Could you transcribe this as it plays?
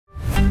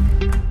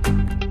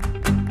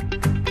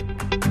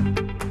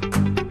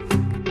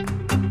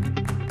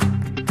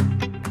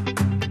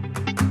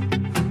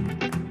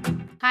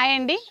Hi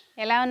అండి,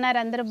 ఎలా ఉన్నారు?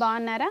 అందరూ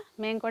బాగున్నారా?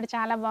 మేము కూడా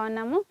చాలా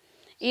బాగున్నాము.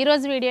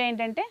 ఈరోజు వీడియో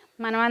ఏంటంటే,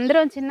 మనం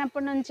అందరం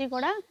చిన్నప్పటి నుంచి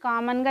కూడా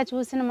కామన్గా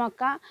చూసిన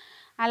మొక్క,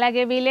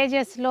 అలాగే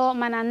విలేజెస్లో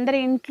మన అందరి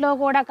ఇంట్లో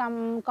కూడా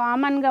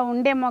కామన్గా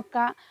ఉండే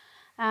మొక్క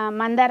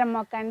మందారం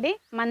మొక్క అండి.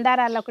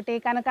 మందారాలు ఒకటి,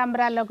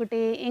 కనకాంబరాలు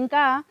ఒకటి,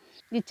 ఇంకా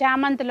ఈ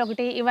చామంతులు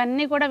ఒకటి,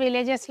 ఇవన్నీ కూడా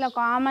విలేజెస్లో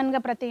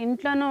కామన్గా ప్రతి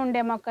ఇంట్లోనూ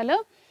ఉండే మొక్కలు.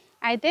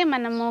 అయితే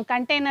మనము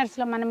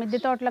కంటైనర్స్లో, మన మిద్దె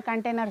తోటలో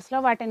కంటైనర్స్లో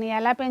వాటిని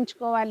ఎలా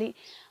పెంచుకోవాలి,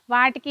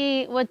 వాటికి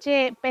వచ్చే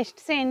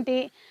పెస్ట్స్ ఏంటి,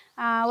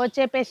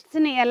 వచ్చే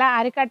పెస్ట్స్ని ఎలా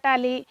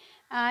అరికట్టాలి,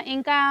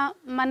 ఇంకా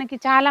మనకి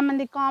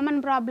చాలామంది కామన్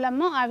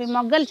ప్రాబ్లము అవి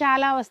మొగ్గలు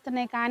చాలా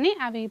వస్తున్నాయి కానీ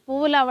అవి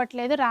పువ్వులు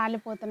అవ్వట్లేదు,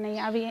 రాలిపోతున్నాయి.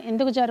 అవి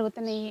ఎందుకు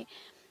జరుగుతున్నాయి,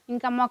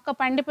 ఇంకా మొక్క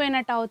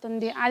పండిపోయినట్టు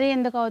అవుతుంది, అది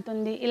ఎందుకు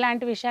అవుతుంది,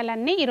 ఇలాంటి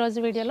విషయాలన్నీ ఈరోజు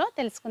వీడియోలో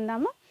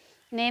తెలుసుకుందాము.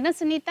 నేను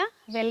Sunitha,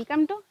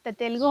 welcome to the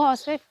Telugu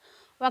house wife.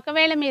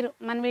 ఒకవేళ మీరు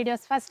మన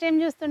వీడియోస్ ఫస్ట్ టైం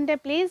చూస్తుంటే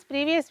ప్లీజ్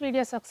ప్రీవియస్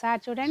వీడియోస్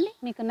ఒకసారి చూడండి.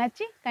 మీకు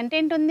నచ్చి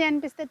కంటెంట్ ఉంది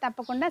అనిపిస్తే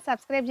తప్పకుండా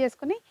సబ్స్క్రైబ్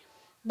చేసుకుని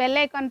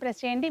బెల్ ఐకాన్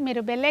ప్రెస్ చేయండి.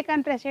 మీరు బెల్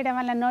ఐకాన్ ప్రెస్ చేయడం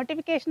వల్ల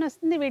నోటిఫికేషన్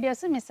వస్తుంది,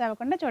 వీడియోస్ మిస్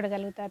అవ్వకుండా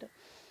చూడగలుగుతారు.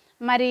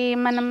 మరి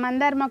మనం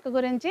మందార మొక్క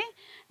గురించి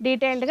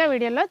డీటెయిల్డ్గా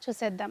వీడియోలో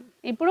చూసేద్దాం.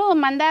 ఇప్పుడు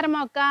మందార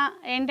మొక్క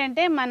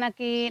ఏంటంటే,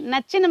 మనకి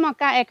నచ్చిన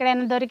మొక్క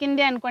ఎక్కడైనా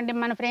దొరికింది అనుకోండి,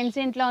 మన ఫ్రెండ్స్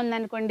ఇంట్లో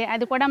ఉందనుకోండి,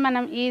 అది కూడా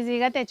మనం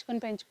ఈజీగా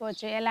తెచ్చుకుని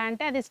పెంచుకోవచ్చు. ఎలా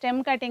అంటే అది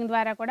స్టెమ్ కటింగ్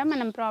ద్వారా కూడా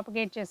మనం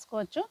ప్రాపగేట్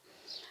చేసుకోవచ్చు.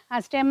 ఆ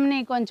స్టెమ్ని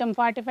కొంచెం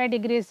 45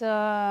 degrees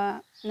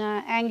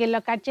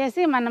యాంగిల్లో కట్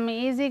చేసి మనం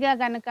ఈజీగా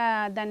కనుక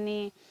దాన్ని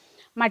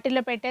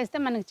మట్టిలో పెట్టేస్తే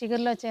మనకు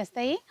చిగుర్లు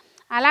వచ్చేస్తాయి.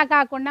 అలా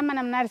కాకుండా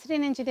మనం నర్సరీ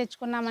నుంచి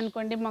తెచ్చుకున్నాం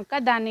అనుకోండి మొక్క,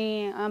 దాన్ని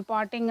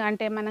పాటింగ్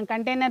అంటే మనం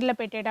కంటైనర్లో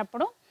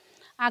పెట్టేటప్పుడు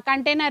ఆ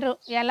కంటైనర్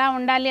ఎలా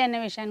ఉండాలి అనే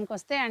విషయానికి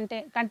వస్తే, అంటే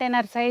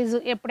కంటైనర్ సైజు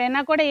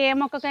ఎప్పుడైనా కూడా ఏ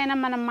మొక్కకైనా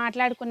మనం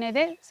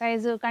మాట్లాడుకునేదే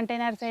size.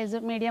 Container size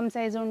medium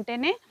size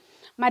ఉంటేనే,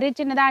 మరీ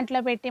చిన్న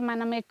దాంట్లో పెట్టి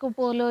మనం ఎక్కువ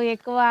పూలు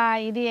ఎక్కువ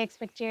ఇది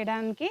ఎక్స్పెక్ట్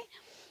చేయడానికి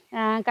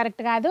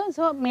కరెక్ట్ కాదు.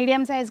 సో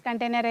మీడియం సైజ్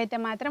కంటైనర్ అయితే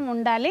మాత్రం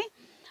ఉండాలి.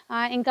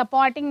 ఇంకా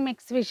పాటింగ్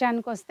మిక్స్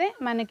విషయానికి వస్తే,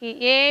 మనకి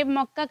ఏ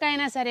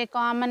మొక్కకైనా సరే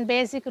కామన్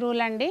బేసిక్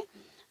రూల్ అండి.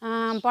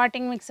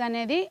 పాటింగ్ మిక్స్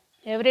అనేది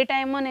ఎవ్రీ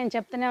టైము నేను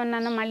చెప్తూనే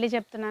ఉన్నాను, మళ్ళీ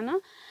చెప్తున్నాను.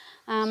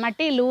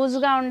 మట్టి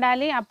లూజ్గా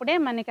ఉండాలి, అప్పుడే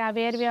మనకి ఆ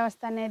వేరు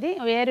వ్యవస్థ అనేది,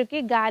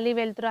 వేరుకి గాలి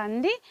వెలుతురు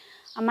అంది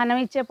మనం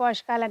ఇచ్చే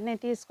పోషకాలన్నీ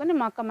తీసుకుని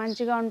మొక్క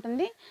మంచిగా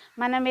ఉంటుంది.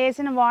 మనం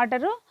వేసిన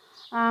వాటరు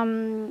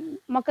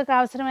మొక్కకు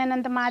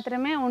అవసరమైనంత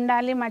మాత్రమే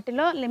ఉండాలి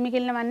మట్టిలో,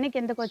 మిగిలినవన్నీ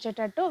కిందకు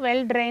వచ్చేటట్టు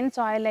వెల్ డ్రైన్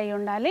సాయిల్ అయి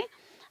ఉండాలి.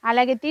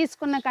 అలాగే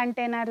తీసుకున్న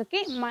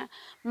కంటైనర్కి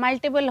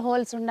మల్టిపుల్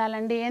హోల్స్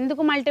ఉండాలండి.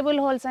 ఎందుకు మల్టిపుల్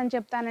హోల్స్ అని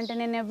చెప్తానంటే,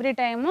 నేను ఎవ్రీ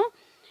టైము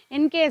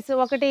ఇన్ కేసు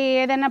ఒకటి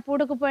ఏదైనా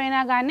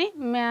పూడుకుపోయినా కానీ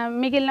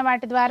మిగిలిన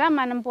వాటి ద్వారా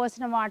మనం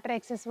పోసిన వాటర్,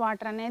 ఎక్సెస్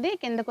వాటర్ అనేది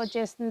కిందకు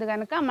వచ్చేస్తుంది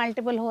కనుక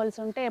మల్టిపుల్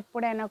హోల్స్ ఉంటే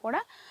ఎప్పుడైనా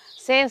కూడా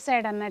సేఫ్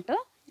సైడ్ అన్నట్టు.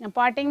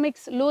 పాటింగ్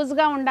మిక్స్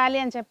లూజ్గా ఉండాలి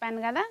అని చెప్పాను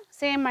కదా,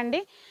 సేమ్ అండి.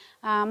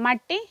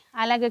 మట్టి,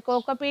 అలాగే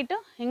కోకోపీటు,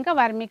 ఇంకా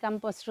వర్మీ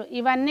కంపోస్ట్,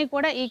 ఇవన్నీ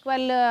కూడా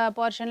ఈక్వల్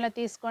పోర్షన్లో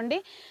తీసుకోండి.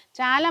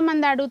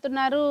 చాలామంది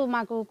అడుగుతున్నారు,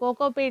 మాకు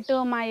కోకోపీటు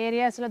మా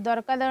ఏరియాస్లో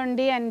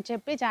దొరకదండి అని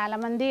చెప్పి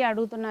చాలామంది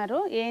అడుగుతున్నారు,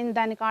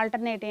 దానికి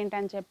ఆల్టర్నేట్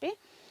ఏంటని చెప్పి.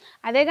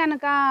 అదే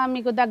కనుక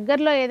మీకు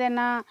దగ్గరలో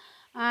ఏదైనా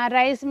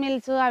రైస్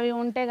మిల్స్ అవి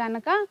ఉంటే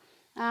కనుక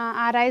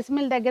ఆ రైస్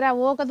మిల్ దగ్గర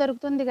ఓక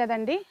దొరుకుతుంది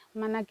కదండి,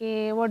 మనకి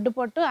ఒడ్డు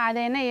పొట్టు,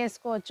 అదైనా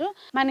వేసుకోవచ్చు.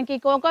 మనకి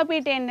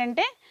కోకోపీట్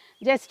ఏంటంటే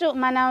జస్ట్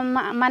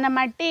మన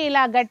మట్టి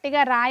ఇలా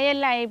గట్టిగా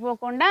రాయల్లా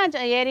అయిపోకుండా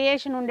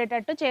ఏరియేషన్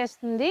ఉండేటట్టు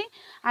చేస్తుంది.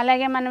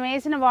 అలాగే మనం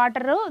వేసిన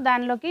వాటరు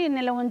దానిలోకి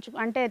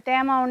అంటే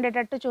తేమ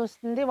ఉండేటట్టు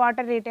చూస్తుంది,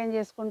 వాటర్ రిటైన్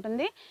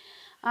చేసుకుంటుంది.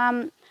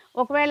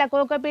 ఒకవేళ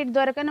కోకోపీట్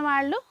దొరకని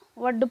వాళ్ళు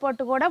ఒడ్డు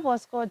పొట్టు కూడా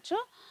పోసుకోవచ్చు.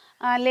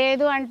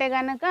 లేదు అంటే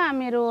కనుక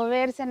మీరు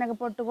వేరుశనగ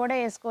పొట్టు కూడా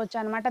వేసుకోవచ్చు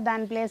అనమాట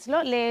దాని ప్లేస్లో.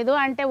 లేదు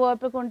అంటే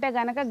ఓపిక ఉంటే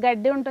కనుక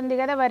గడ్డి ఉంటుంది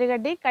కదా, వరి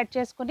గడ్డి కట్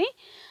చేసుకుని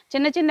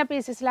చిన్న చిన్న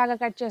పీసెస్ లాగా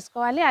కట్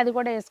చేసుకోవాలి, అది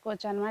కూడా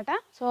వేసుకోవచ్చు అనమాట.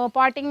 సో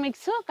పాటింగ్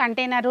మిక్స్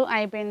కంటైనరు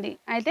అయిపోయింది.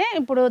 అయితే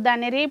ఇప్పుడు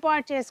దాన్ని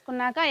రీపాట్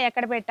చేసుకున్నాక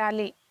ఎక్కడ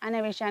పెట్టాలి అనే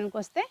విషయానికి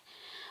వస్తే,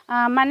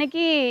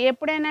 మనకి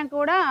ఎప్పుడైనా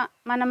కూడా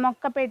మనం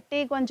మొక్క పెట్టి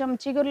కొంచెం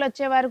చిగుర్లు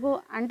వచ్చే వరకు,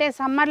 అంటే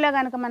సమ్మర్లో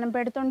కనుక మనం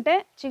పెడుతుంటే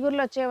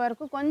చిగుర్లు వచ్చే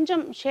వరకు కొంచెం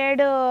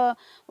షేడ్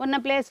ఉన్న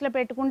ప్లేస్లో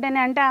పెట్టుకుంటేనే,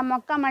 అంటే ఆ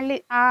మొక్క మళ్ళీ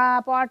ఆ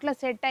పాట్లో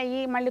సెట్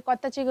అయ్యి మళ్ళీ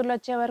కొత్త చిగుర్లు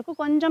వచ్చే వరకు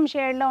కొంచెం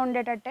షేడ్లో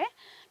ఉండేటట్టే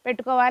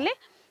పెట్టుకోవాలి.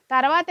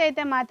 తర్వాత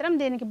అయితే మాత్రం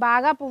దీనికి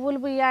బాగా పువ్వులు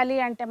పూయాలి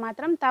అంటే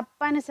మాత్రం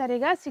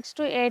తప్పనిసరిగా 6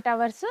 to 8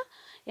 hours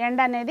ఎండ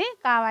అనేది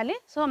కావాలి.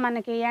 సో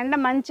మనకి ఎండ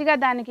మంచిగా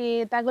దానికి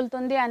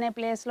తగులుతుంది అనే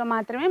ప్లేస్లో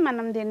మాత్రమే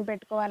మనం దీన్ని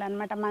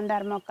పెట్టుకోవాలన్నమాట,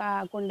 మందార మొక్క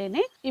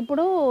కుండీని.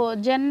 ఇప్పుడు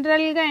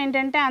జనరల్గా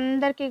ఏంటంటే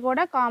అందరికీ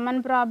కూడా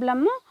కామన్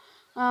ప్రాబ్లము,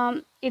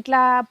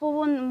 ఇట్లా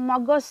పువ్వు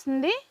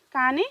మొగ్గొస్తుంది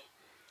కానీ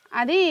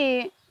అది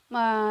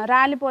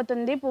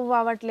రాలిపోతుంది, పువ్వు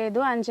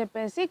అవ్వట్లేదు అని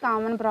చెప్పేసి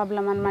కామన్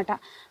ప్రాబ్లం అనమాట.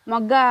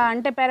 మొగ్గ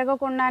అంటే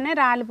పెరగకుండానే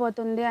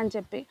రాలిపోతుంది అని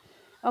చెప్పి.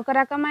 ఒక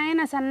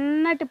రకమైన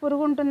సన్నటి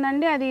పురుగు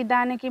ఉంటుందండి, అది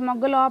దానికి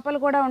మొగ్గ లోపల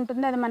కూడా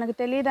ఉంటుంది, అది మనకు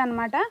తెలియదు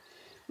అనమాట.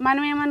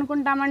 మనం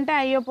ఏమనుకుంటామంటే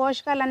అయ్యో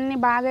పోషకాలన్నీ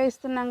బాగా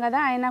ఇస్తున్నాం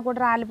కదా అయినా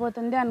కూడా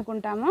రాలిపోతుంది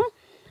అనుకుంటాము.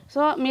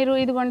 సో మీరు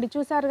ఇదిగోండి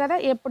చూసారు కదా,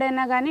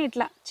 ఎప్పుడైనా కానీ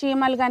ఇట్లా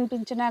చీమలు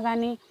కనిపించినా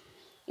కానీ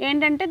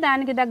ఏంటంటే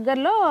దానికి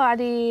దగ్గరలో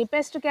అది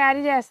పెస్ట్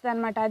క్యారీ చేస్తుంది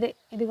అనమాట. అదే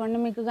ఇదిగోండి,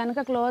 మీకు కనుక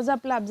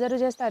క్లోజప్లో అబ్జర్వ్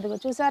చేస్తే అదిగో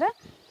చూసారా,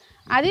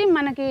 అది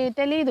మనకి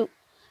తెలీదు,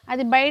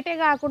 అది బయటే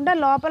కాకుండా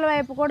లోపల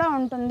వైపు కూడా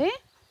ఉంటుంది.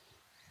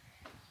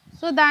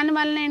 సో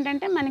దానివల్ల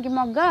ఏంటంటే మనకి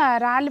మొగ్గ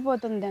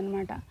రాలిపోతుంది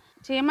అనమాట.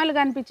 చీమలు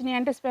కనిపించినాయి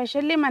అంటే,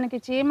 స్పెషల్లీ మనకి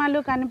చీమలు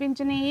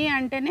కనిపించినాయి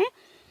అంటేనే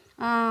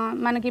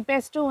మనకి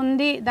పెస్ట్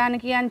ఉంది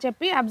దానికి అని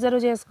చెప్పి అబ్జర్వ్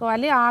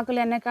చేసుకోవాలి. ఆకులు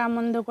వెనక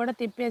ముందు కూడా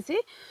తిప్పేసి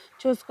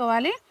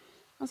చూసుకోవాలి.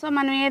 సో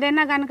మనం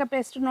ఏదైనా కనుక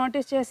పెస్ట్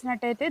నోటీస్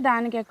చేసినట్టయితే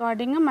దానికి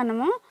అకార్డింగ్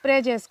మనము స్ప్రే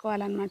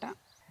చేసుకోవాలన్నమాట.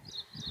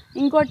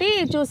 ఇంకోటి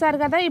చూసారు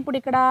కదా, ఇప్పుడు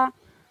ఇక్కడ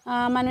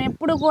మనం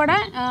ఎప్పుడు కూడా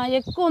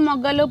ఎక్కువ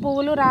మొగ్గలు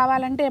పువ్వులు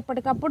రావాలంటే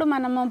ఎప్పటికప్పుడు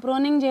మనము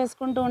ప్రూనింగ్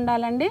చేసుకుంటూ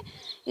ఉండాలండి.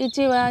 ఈ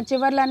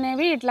చివర్లు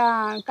అనేవి ఇట్లా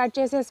కట్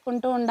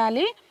చేసేసుకుంటూ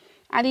ఉండాలి.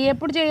 అది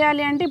ఎప్పుడు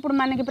చేయాలి అంటే, ఇప్పుడు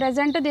మనకి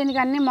ప్రజెంట్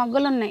దీనికి అన్ని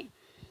మొగ్గలు ఉన్నాయి,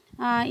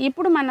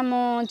 ఇప్పుడు మనము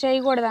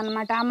చేయకూడదు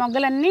అనమాట. ఆ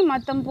మొగ్గలన్నీ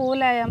మొత్తం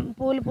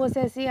పూలు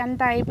పూసేసి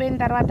అంతా అయిపోయిన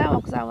తర్వాత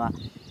ఒకసారి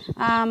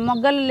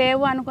మొగ్గలు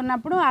లేవు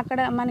అనుకున్నప్పుడు, అక్కడ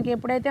మనకి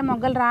ఎప్పుడైతే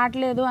మొగ్గలు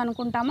రావట్లేదు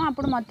అనుకుంటామో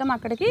అప్పుడు మొత్తం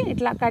అక్కడికి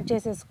ఇట్లా కట్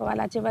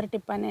చేసేసుకోవాలి ఆ చివరి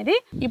టిప్ అనేది.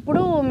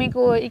 ఇప్పుడు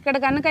మీకు ఇక్కడ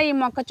కనుక ఈ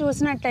మొక్క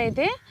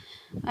చూసినట్టయితే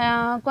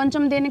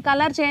కొంచెం దీని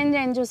కలర్ చేంజ్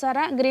అయింది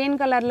చూసారా, గ్రీన్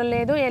కలర్లో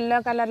లేదు, ఎల్లో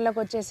కలర్లోకి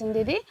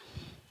వచ్చేసింది.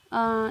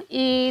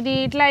 ఇది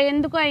ఇట్లా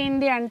ఎందుకు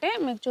అయింది అంటే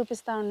మీకు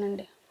చూపిస్తూ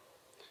ఉండండి.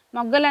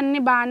 మొగ్గలన్నీ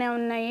బాగానే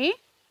ఉన్నాయి,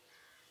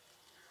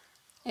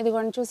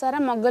 ఇదిగోండి చూసారా,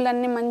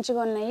 మొగ్గలన్నీ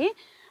మంచిగా ఉన్నాయి.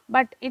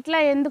 బట్ ఇట్లా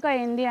ఎందుకు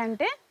అయింది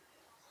అంటే,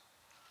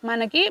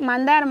 మనకి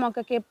మందార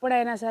మొక్కకి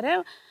ఎప్పుడైనా సరే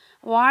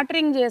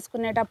వాటరింగ్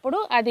చేసుకునేటప్పుడు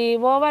అది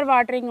ఓవర్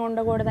వాటరింగ్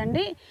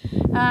ఉండకూడదండి.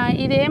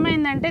 ఇది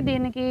ఏమైందంటే,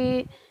 దీనికి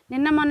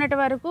నిన్న మొన్నటి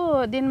వరకు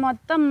దీని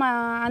మొత్తం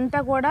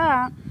అంతా కూడా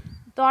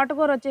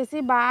తోటకూర వచ్చేసి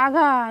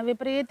బాగా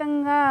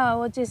విపరీతంగా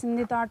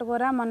వచ్చేసింది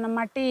తోటకూర. మొన్న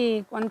మట్టి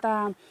కొంత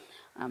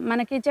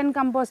మన కిచెన్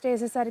కంపోస్ట్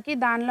వేసేసరికి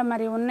దానిలో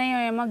మరి ఉన్నాయో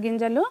ఏమో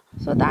గింజలు.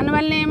 సో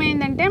దానివల్ల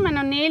ఏమైందంటే,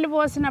 మనం నీళ్లు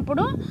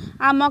పోసినప్పుడు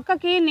ఆ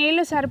మొక్కకి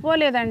నీళ్లు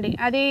సరిపోలేదండి,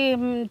 అది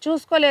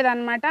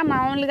చూసుకోలేదన్నమాట.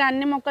 మామూలుగా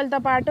అన్ని మొక్కలతో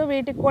పాటు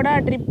వీటికి కూడా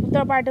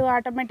డ్రిప్తో పాటు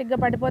ఆటోమేటిక్గా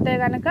పడిపోతే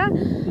కనుక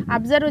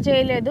అబ్జర్వ్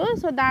చేయలేదు.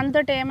 సో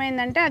దాంతో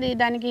ఏమైందంటే, అది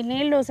దానికి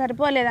నీళ్లు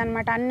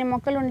సరిపోలేదన్నమాట. అన్ని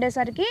మొక్కలు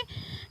ఉండేసరికి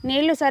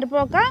నీళ్లు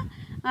సరిపోక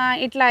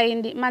ఇట్లా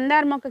అయింది.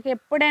 మందార మొక్కకి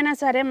ఎప్పుడైనా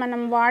సరే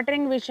మనం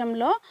వాటరింగ్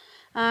విషయంలో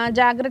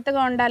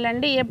జాగ్రత్తగా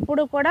ఉండాలండి.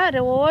 ఎప్పుడు కూడా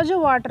రోజు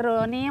వాటర్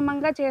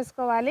నియమంగా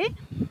చేసుకోవాలి.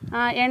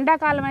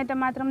 ఎండాకాలం అయితే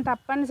మాత్రం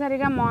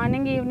తప్పనిసరిగా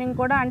మార్నింగ్ ఈవినింగ్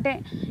కూడా, అంటే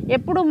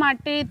ఎప్పుడు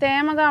మట్టి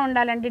తేమగా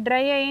ఉండాలండి.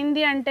 డ్రై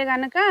అయింది అంటే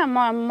కనుక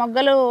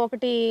మొగ్గలు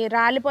ఒకటి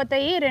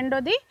రాలిపోతాయి,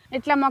 రెండోది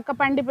ఇట్లా మొక్క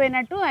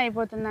పండిపోయినట్టు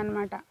అయిపోతుంది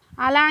అనమాట.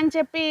 అలా అని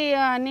చెప్పి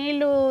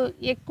నీళ్ళు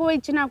ఎక్కువ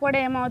ఇచ్చినా కూడా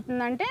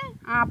ఏమవుతుందంటే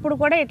అప్పుడు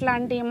కూడా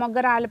ఇట్లాంటి మొగ్గ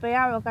రాలిపోయే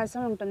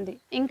అవకాశం ఉంటుంది.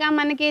 ఇంకా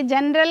మనకి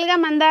జనరల్గా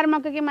మందార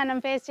మొక్కకి మనం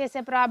ఫేస్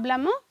చేసే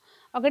ప్రాబ్లము,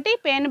 ఒకటి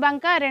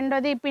పేనుబంక,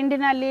 రెండోది పిండి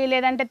నల్లి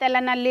లేదంటే తెల్ల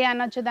నల్లి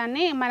అనొచ్చు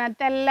దాన్ని. మన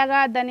తెల్లగా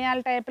ధనియాల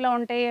టైప్లో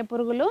ఉంటాయి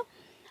పురుగులు,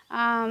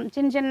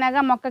 చిన్న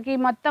చిన్నగా మొక్కకి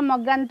మొత్తం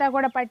మొగ్గ అంతా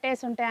కూడా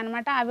పట్టేసి ఉంటాయి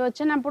అన్నమాట. అవి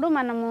వచ్చినప్పుడు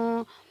మనము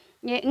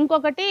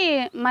ఇంకొకటి,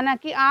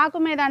 మనకి ఆకు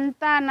మీద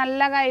అంతా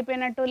నల్లగా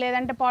అయిపోయినట్టు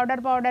లేదంటే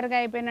పౌడర్గా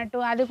అయిపోయినట్టు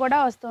అది కూడా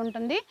వస్తూ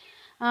ఉంటుంది.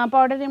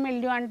 పౌడరీ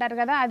మిల్డ్యూ అంటారు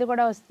కదా, అది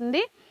కూడా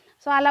వస్తుంది.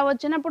 సో అలా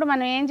వచ్చినప్పుడు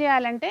మనం ఏం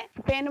చేయాలంటే,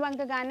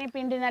 పేనుబంక కానీ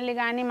పిండి నల్లి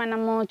కానీ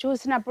మనము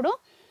చూసినప్పుడు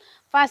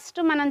ఫస్ట్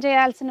మనం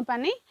చేయాల్సిన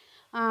పని,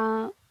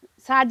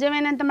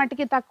 సాధ్యమైనంత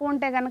మట్టికి తక్కువ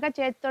ఉంటే కనుక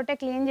చేతితోటే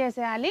క్లీన్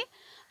చేసేయాలి.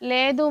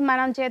 లేదు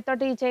మనం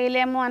చేతితోటి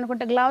చేయలేము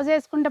అనుకుంటే గ్లౌజ్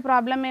వేసుకుంటే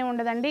ప్రాబ్లం ఏమి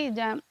ఉండదండి.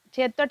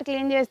 చేతితోటి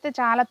క్లీన్ చేస్తే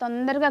చాలా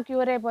తొందరగా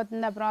క్యూర్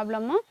అయిపోతుంది ఆ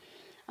ప్రాబ్లము.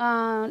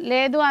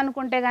 లేదు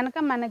అనుకుంటే కనుక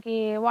మనకి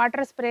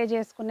వాటర్ స్ప్రే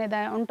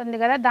చేసుకునేది ఉంటుంది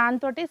కదా,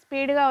 దాంతో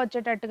స్పీడ్గా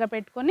వచ్చేటట్టుగా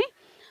పెట్టుకొని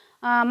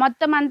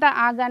మొత్తం అంతా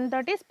ఆ గన్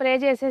తోటి స్ప్రే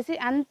చేసేసి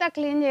అంతా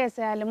క్లీన్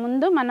చేసేయాలి.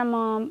 ముందు మనము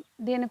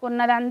దీనికి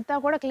ఉన్నదంతా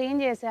కూడా క్లీన్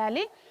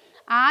చేసేయాలి.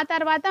 ఆ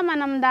తర్వాత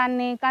మనం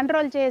దాన్ని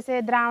కంట్రోల్ చేసే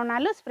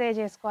ద్రావణాలు స్ప్రే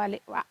చేసుకోవాలి.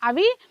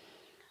 అవి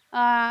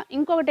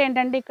ఇంకొకటి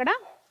ఏంటంటే ఇక్కడ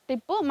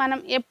టిప్పు,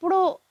 మనం ఎప్పుడూ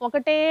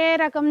ఒకటే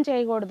రకం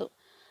చేయకూడదు.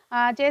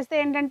 చేస్తే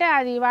ఏంటంటే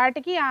అది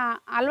వాటికి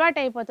అలవాటు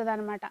అయిపోతుంది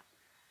అనమాట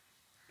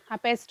ఆ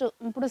పెస్ట్.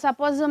 ఇప్పుడు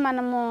సపోజ్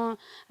మనము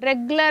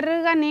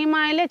రెగ్యులర్గా నీమ్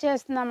ఆయిలే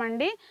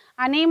చేస్తున్నామండి,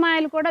 ఆ నీమ్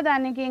ఆయిల్ కూడా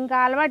దానికి ఇంకా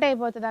అలవాటు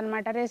అయిపోతుంది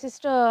అనమాట,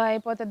 రెసిస్ట్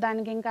అయిపోతుంది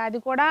దానికి. ఇంకా అది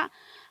కూడా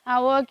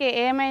ఓకే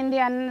ఏమైంది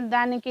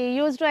దానికి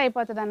యూజ్డ్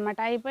అయిపోతుంది అనమాట,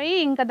 అయిపోయి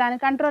ఇంకా దాని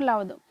కంట్రోల్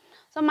అవ్వదు.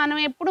 సో మనం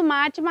ఎప్పుడు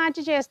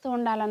మార్చి చేస్తూ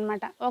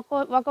ఉండాలన్నమాట.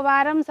 ఒక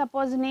వారం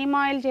సపోజ్ నీమ్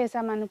ఆయిల్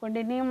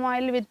చేసామనుకోండి, నీమ్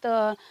ఆయిల్ విత్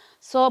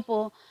సోపు.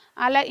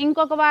 అలా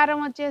ఇంకొక వారం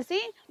వచ్చేసి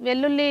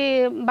వెల్లుల్లి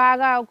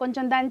బాగా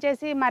కొంచెం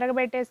దంచేసి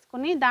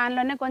మరగబెట్టేసుకుని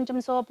దానిలోనే కొంచెం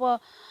సోపు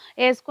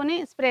వేసుకుని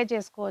స్ప్రే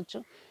చేసుకోవచ్చు.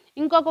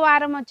 ఇంకొక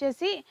వారం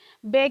వచ్చేసి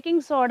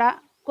బేకింగ్ సోడా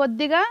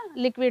కొద్దిగా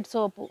లిక్విడ్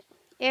సోపు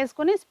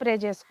వేసుకుని స్ప్రే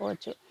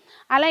చేసుకోవచ్చు.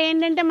 అలా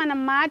ఏంటంటే మనం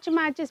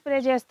మార్చి స్ప్రే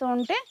చేస్తూ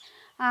ఉంటే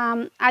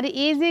అది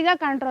ఈజీగా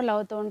కంట్రోల్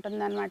అవుతూ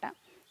ఉంటుంది అనమాట.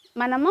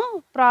 మనము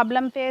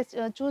ప్రాబ్లం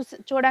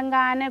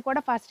చూడంగానే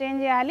కూడా ఫస్ట్ ఏం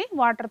చేయాలి,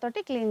 వాటర్ తోటి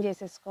క్లీన్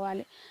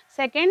చేసేసుకోవాలి.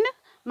 సెకండ్,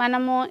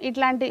 మనము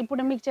ఇట్లాంటి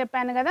ఇప్పుడు మీకు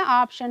చెప్పాను కదా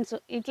ఆప్షన్స్,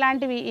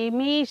 ఇట్లాంటివి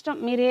మీ ఇష్టం,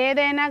 మీరు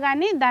ఏదైనా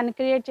కానీ దాన్ని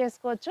క్రియేట్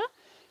చేసుకోవచ్చు.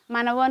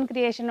 మన ఓన్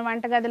క్రియేషన్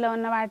వంటగదిలో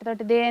ఉన్న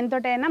వాటితోటి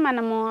దేనితోటైనా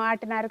మనము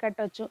వాటిని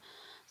అరికట్టవచ్చు.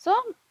 సో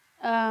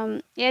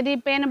ఏది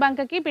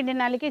పేనుబంకకి పిండి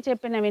నల్లికి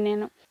చెప్పినవి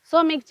నేను. సో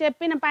మీకు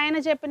పైన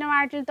చెప్పిన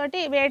వాటితోటి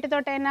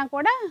వేటితోటైనా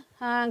కూడా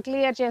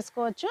క్లియర్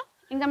చేసుకోవచ్చు.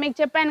 ఇంకా మీకు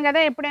చెప్పాను కదా,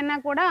 ఎప్పుడైనా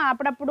కూడా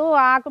అప్పుడప్పుడు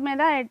ఆకు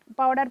మీద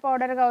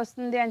పౌడర్గా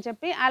వస్తుంది అని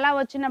చెప్పి, అలా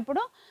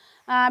వచ్చినప్పుడు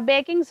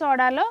బేకింగ్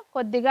సోడాలో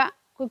కొద్దిగా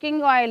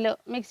కుకింగ్ ఆయిల్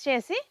మిక్స్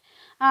చేసి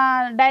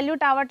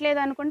డైల్యూట్ అవ్వట్లేదు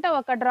అనుకుంటే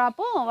ఒక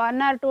డ్రాపు 1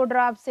 or 2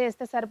 డ్రాప్స్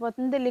వేస్తే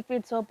సరిపోతుంది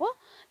లిక్విడ్ సోపు.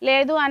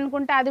 లేదు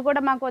అనుకుంటే అది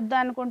కూడా మాకు వద్దు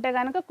అనుకుంటే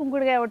కనుక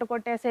కుంకుడుకాయ ఒకటి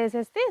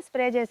కొట్టేసేసేస్తే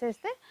స్ప్రే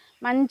చేసేస్తే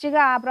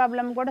మంచిగా ఆ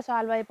ప్రాబ్లం కూడా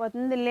సాల్వ్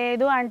అయిపోతుంది.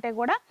 లేదు అంటే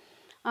కూడా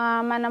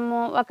మనము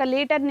 1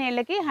 లీటర్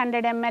నీళ్ళకి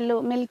 100 ml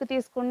మిల్క్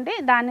తీసుకుంటే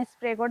దాన్ని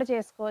స్ప్రే కూడా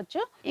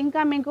చేసుకోవచ్చు.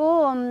 ఇంకా మీకు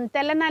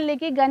తెల్ల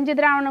నల్లికి గంజి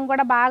ద్రావణం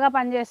కూడా బాగా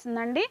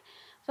పనిచేస్తుందండి.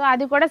 సో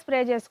అది కూడా స్ప్రే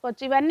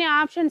చేసుకోవచ్చు. ఇవన్నీ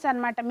ఆప్షన్స్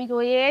అనమాట. మీకు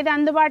ఏది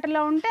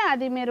అందుబాటులో ఉంటే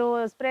అది మీరు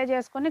స్ప్రే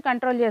చేసుకొని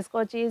కంట్రోల్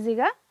చేసుకోవచ్చు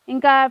ఈజీగా.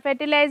 ఇంకా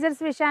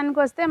ఫెర్టిలైజర్స్ విషయానికి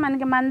వస్తే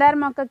మనకి మందార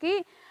మొక్కకి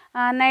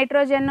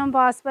నైట్రోజన్,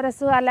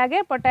 ఫాస్ఫరస్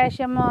అలాగే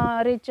పొటాషియం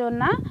రిచ్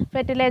ఉన్న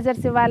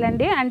ఫెర్టిలైజర్స్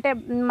ఇవ్వాలండి. అంటే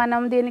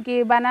మనం దీనికి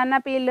బనానా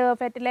పీల్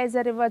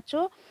ఫెర్టిలైజర్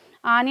ఇవ్వచ్చు,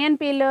 ఆనియన్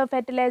పీల్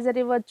ఫెర్టిలైజర్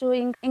ఇవ్వచ్చు.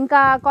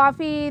 ఇంకా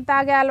కాఫీ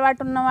తాగే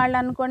అలవాటు ఉన్న వాళ్ళు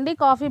అనుకోండి,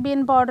 కాఫీ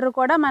బీన్ పౌడర్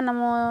కూడా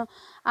మనము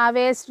ఆ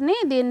వేస్ట్ని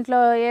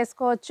దీంట్లో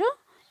వేసుకోవచ్చు.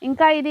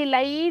 ఇంకా ఇది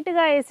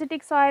లైట్గా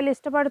ఎసిటిక్ సాయిల్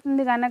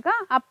ఇష్టపడుతుంది కనుక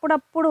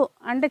అప్పుడప్పుడు,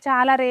 అంటే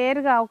చాలా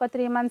రేర్గా ఒక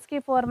 3 monthsకి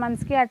 4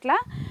 monthsకి అట్లా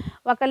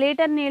 1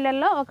 లీటర్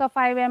నీళ్ళల్లో ఒక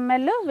 5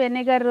 ml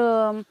వెనిగర్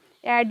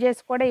యాడ్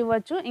చేసి కూడా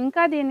ఇవ్వచ్చు.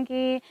 ఇంకా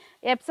దీనికి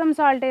ఎప్సమ్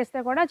సాల్ట్ వేస్తే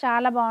కూడా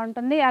చాలా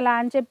బాగుంటుంది. అలా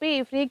అని చెప్పి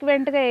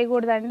ఫ్రీక్వెంట్గా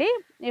వేయకూడదండి,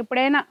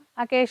 ఎప్పుడైనా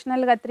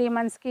అకేషనల్గా 3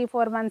 monthsకి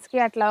 4 monthsకి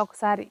అట్లా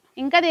ఒకసారి.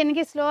 ఇంకా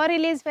దీనికి slow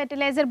release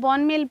fertiliser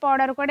bone meal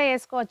powder కూడా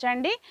వేసుకోవచ్చు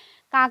అండి.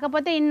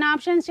 కాకపోతే ఇన్ని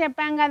ఆప్షన్స్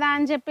చెప్పాం కదా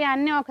అని చెప్పి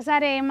అన్నీ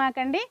ఒకసారి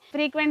వేయమాకండి.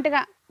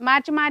 ఫ్రీక్వెంట్గా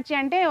మార్చి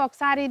అంటే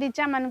ఒకసారి ఇది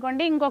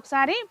ఇచ్చామనుకోండి,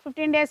 ఇంకొకసారి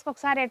 15 daysకి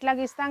ఒకసారి ఎట్లాగ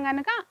ఇస్తాం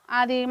కనుక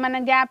అది మన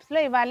గ్యాప్స్లో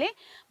ఇవ్వాలి.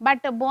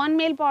 బట్ బోన్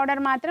మీల్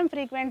పౌడర్ మాత్రం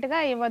ఫ్రీక్వెంట్గా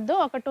ఇవ్వద్దు,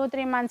 ఒక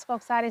 2-3 monthsకి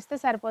ఒకసారి ఇస్తే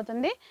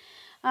సరిపోతుంది.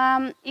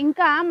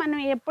 ఇంకా మనం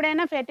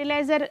ఎప్పుడైనా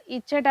ఫెర్టిలైజర్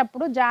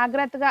ఇచ్చేటప్పుడు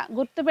జాగ్రత్తగా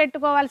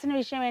గుర్తుపెట్టుకోవాల్సిన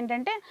విషయం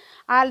ఏంటంటే,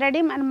 ఆల్రెడీ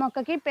మన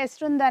మొక్కకి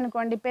పెస్ట్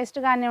ఉందనుకోండి, పెస్ట్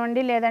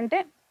కానివ్వండి లేదంటే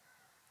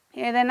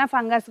ఏదైనా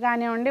ఫంగస్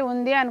కానివ్వండి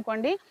ఉంది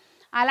అనుకోండి,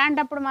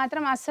 అలాంటప్పుడు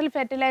మాత్రం అస్సలు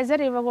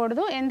ఫెర్టిలైజర్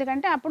ఇవ్వకూడదు.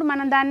 ఎందుకంటే అప్పుడు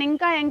మనం దాన్ని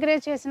ఇంకా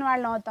ఎంకరేజ్ చేసిన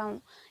వాళ్ళం అవుతాము.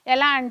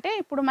 ఎలా అంటే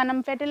ఇప్పుడు మనం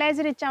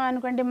ఫెర్టిలైజర్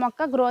ఇచ్చామనుకోండి,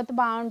 మొక్క గ్రోత్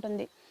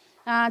బాగుంటుంది,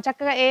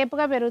 చక్కగా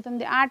ఏపుగా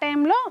పెరుగుతుంది. ఆ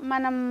టైంలో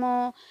మనము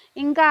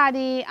ఇంకా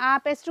అది ఆ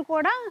పెస్ట్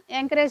కూడా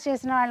ఎంకరేజ్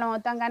చేసిన వాళ్ళం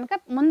అవుతాం కనుక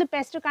ముందు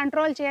పెస్ట్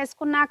కంట్రోల్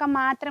చేసుకున్నాక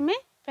మాత్రమే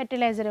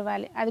ఫెర్టిలైజర్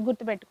ఇవ్వాలి, అది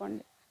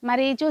గుర్తుపెట్టుకోండి.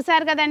 మరి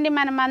చూసారు కదండి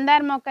మన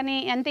మందార మొక్కని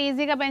ఎంత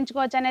ఈజీగా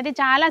పెంచుకోవచ్చు అనేది.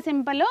 చాలా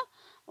సింపుల్.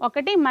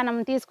 ఒకటి, మనం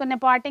తీసుకునే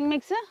పాటింగ్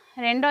మిక్స్.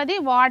 రెండోది,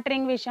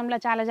 వాటరింగ్ విషయంలో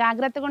చాలా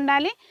జాగ్రత్తగా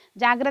ఉండాలి.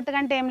 జాగ్రత్తగా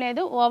అంటే ఏం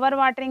లేదు, ఓవర్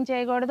వాటరింగ్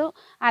చేయకూడదు.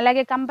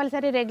 అలాగే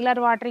కంపల్సరీ రెగ్యులర్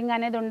వాటరింగ్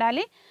అనేది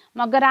ఉండాలి.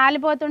 మొగ్గ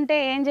రాలిపోతుంటే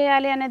ఏం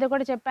చేయాలి అనేది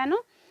కూడా చెప్పాను.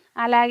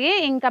 అలాగే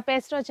ఇంకా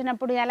పెస్ట్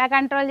వచ్చినప్పుడు ఎలా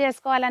కంట్రోల్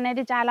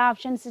చేసుకోవాలనేది చాలా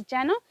ఆప్షన్స్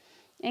ఇచ్చాను.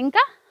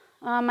 ఇంకా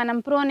మనం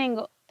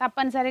ప్రూనింగ్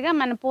తప్పనిసరిగా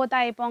మన పూత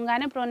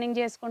అయిపోగానే ప్రూనింగ్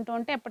చేసుకుంటూ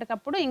ఉంటే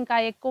ఎప్పటికప్పుడు ఇంకా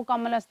ఎక్కువ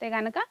కొమ్మలు వస్తే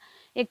కనుక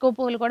ఎక్కువ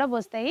పూలు కూడా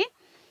పూస్తాయి.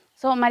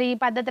 సో మరి ఈ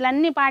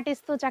పద్ధతులన్నీ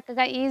పాటిస్తూ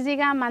చక్కగా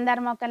ఈజీగా మందార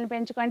మొక్కల్ని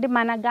పెంచుకోండి.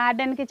 మన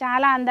గార్డెన్కి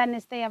చాలా అందాన్ని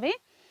ఇస్తాయి అవి.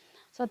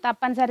 సో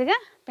తప్పనిసరిగా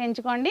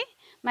పెంచుకోండి.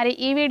 మరి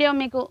ఈ వీడియో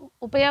మీకు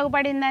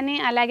ఉపయోగపడిందని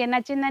అలాగే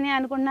నచ్చిందని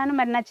అనుకుంటున్నాను.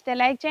 మరి నచ్చితే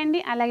లైక్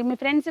చేయండి, అలాగే మీ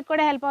ఫ్రెండ్స్కి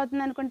కూడా హెల్ప్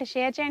అవుతుంది అనుకుంటే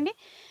షేర్ చేయండి.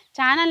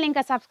 ఛానల్ని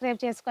ఇంకా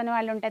సబ్స్క్రైబ్ చేసుకునే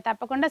వాళ్ళు ఉంటే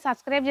తప్పకుండా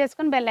సబ్స్క్రైబ్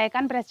చేసుకుని బెల్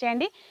ఐకాన్ ప్రెస్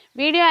చేయండి.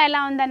 వీడియో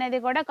ఎలా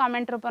ఉందనేది కూడా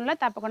కామెంట్ రూపంలో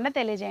తప్పకుండా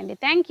తెలియజేయండి.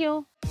 Thank you.